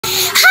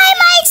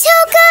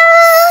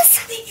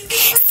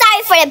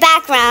recorded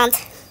background.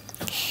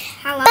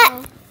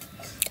 Hello.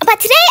 But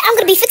today I'm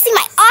going to be fixing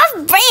my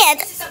off-brand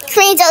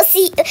Korean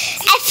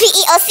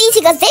FPEOC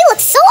because they look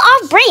so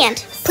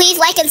off-brand. Please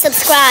like and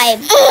subscribe.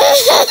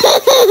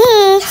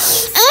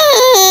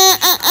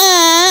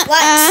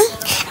 What?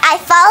 I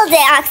followed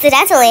it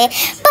accidentally,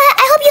 but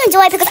I hope you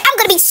enjoy because I'm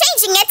going to be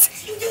changing it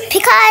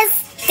because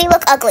they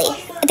look ugly.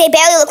 They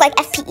barely look like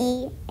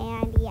FPE,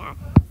 and yeah.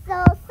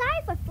 So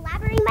sorry for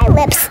flabbering my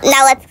lips.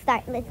 Now let's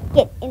start. Let's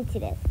get into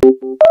this.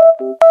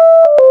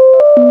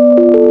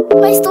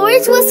 My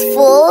storage was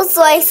full,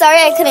 so I'm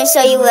sorry I couldn't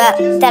show you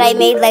that I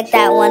made like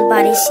that one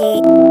body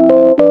sheet.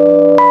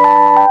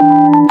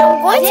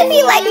 I'm going to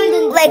be like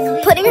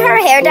putting her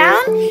hair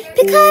down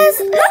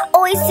because not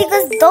always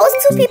because those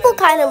two people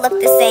kind of look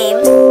the same.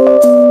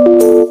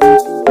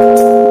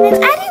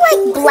 I'm adding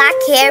like black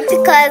hair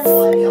because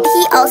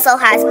he also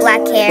has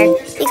black hair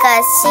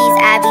because she's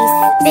Abby's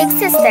big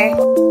sister.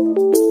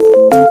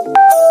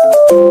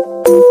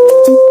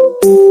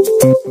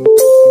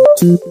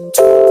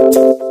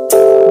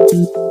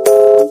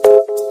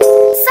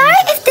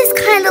 Sorry if this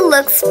kind of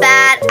looks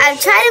bad. I'm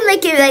trying to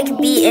make it like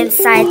be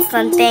inside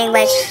something,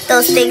 like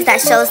those things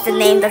that shows the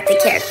names of the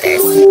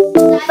characters.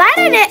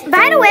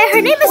 By the way,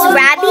 her name is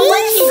Rabby,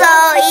 so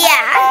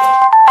yeah.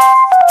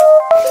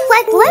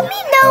 Like, let me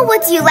know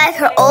what you like,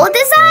 her old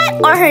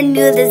design or her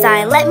new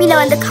design. Let me know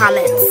in the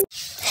comments.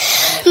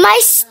 My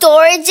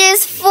storage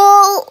is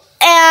full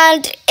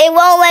and it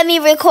won't let me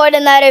record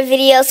another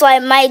video, so I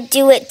might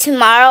do it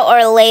tomorrow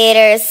or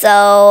later,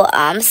 so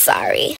I'm sorry.